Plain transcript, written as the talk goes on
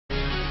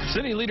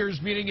City leaders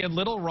meeting in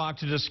Little Rock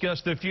to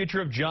discuss the future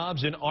of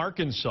jobs in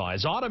Arkansas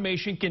as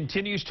automation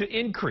continues to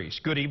increase.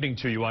 Good evening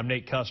to you. I'm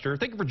Nate Custer.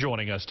 Thank you for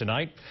joining us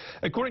tonight.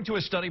 According to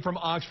a study from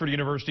Oxford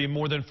University,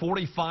 more than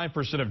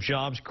 45% of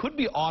jobs could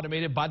be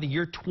automated by the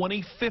year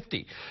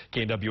 2050.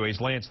 KNWA's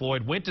Lance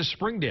Lloyd went to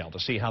Springdale to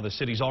see how the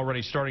city's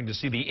already starting to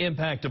see the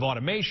impact of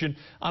automation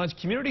on its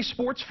community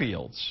sports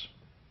fields.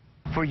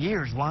 For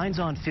years, lines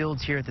on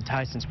fields here at the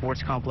Tyson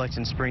Sports Complex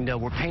in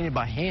Springdale were painted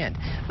by hand,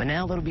 but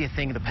now that'll be a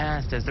thing of the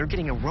past as they're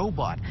getting a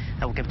robot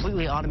that will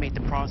completely automate the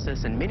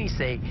process, and many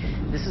say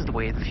this is the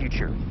way of the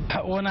future.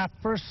 When I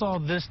first saw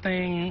this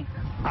thing,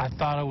 I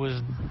thought it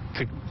was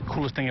the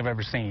coolest thing I've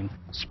ever seen.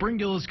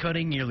 Springdale is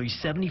cutting nearly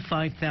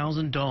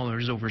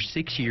 $75,000 over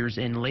 6 years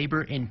in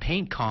labor and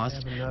paint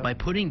costs by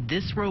putting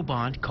this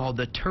robot called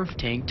the Turf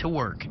Tank to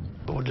work.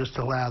 We'll just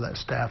allow that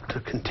staff to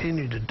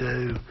continue to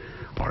do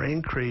or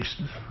increase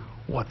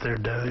what they're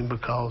doing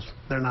because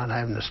they're not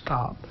having to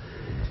stop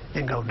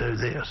and go do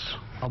this.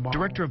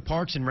 Director of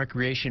Parks and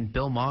Recreation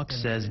Bill Mock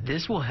says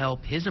this will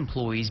help his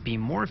employees be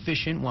more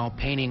efficient while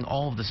painting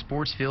all of the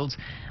sports fields,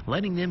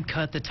 letting them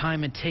cut the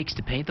time it takes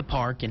to paint the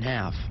park in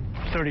half.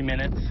 30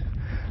 minutes.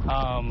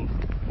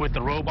 With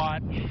the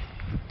robot,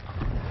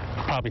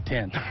 probably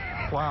 10.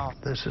 Wow.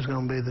 This is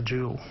going to be the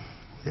jewel,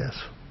 yes.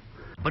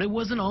 But it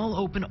wasn't all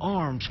open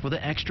arms for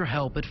the extra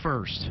help at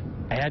first.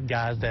 I had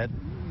guys that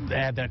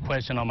had that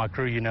question on my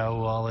crew,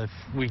 well, if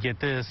we get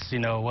this,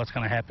 what's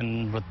going to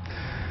happen with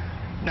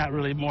not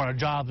really more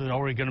jobs, but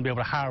are we going to be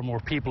able to hire more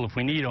people if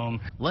we need them?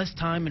 Less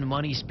time and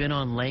money spent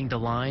on laying the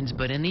lines,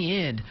 but in the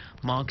end,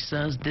 Mock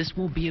says this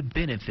will be a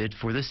benefit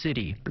for the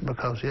city.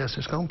 Because, yes,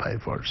 it's going to pay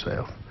for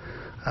itself.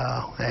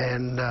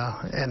 And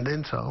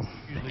then some.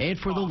 And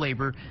for the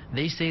labor,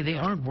 they say they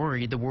aren't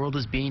worried the world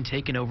is being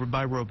taken over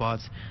by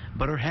robots,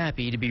 but are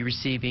happy to be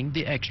receiving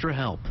the extra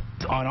help.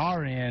 On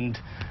our end,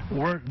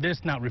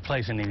 this not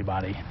replacing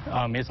anybody.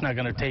 It's not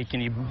going to take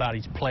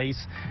anybody's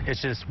place.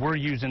 It's just we're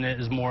using it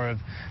as more of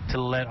to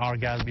let our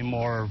guys be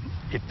more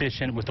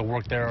efficient with the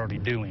work they're already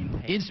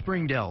doing. In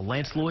Springdale,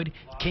 Lance Lloyd,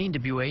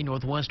 KNWA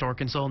Northwest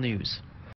Arkansas News.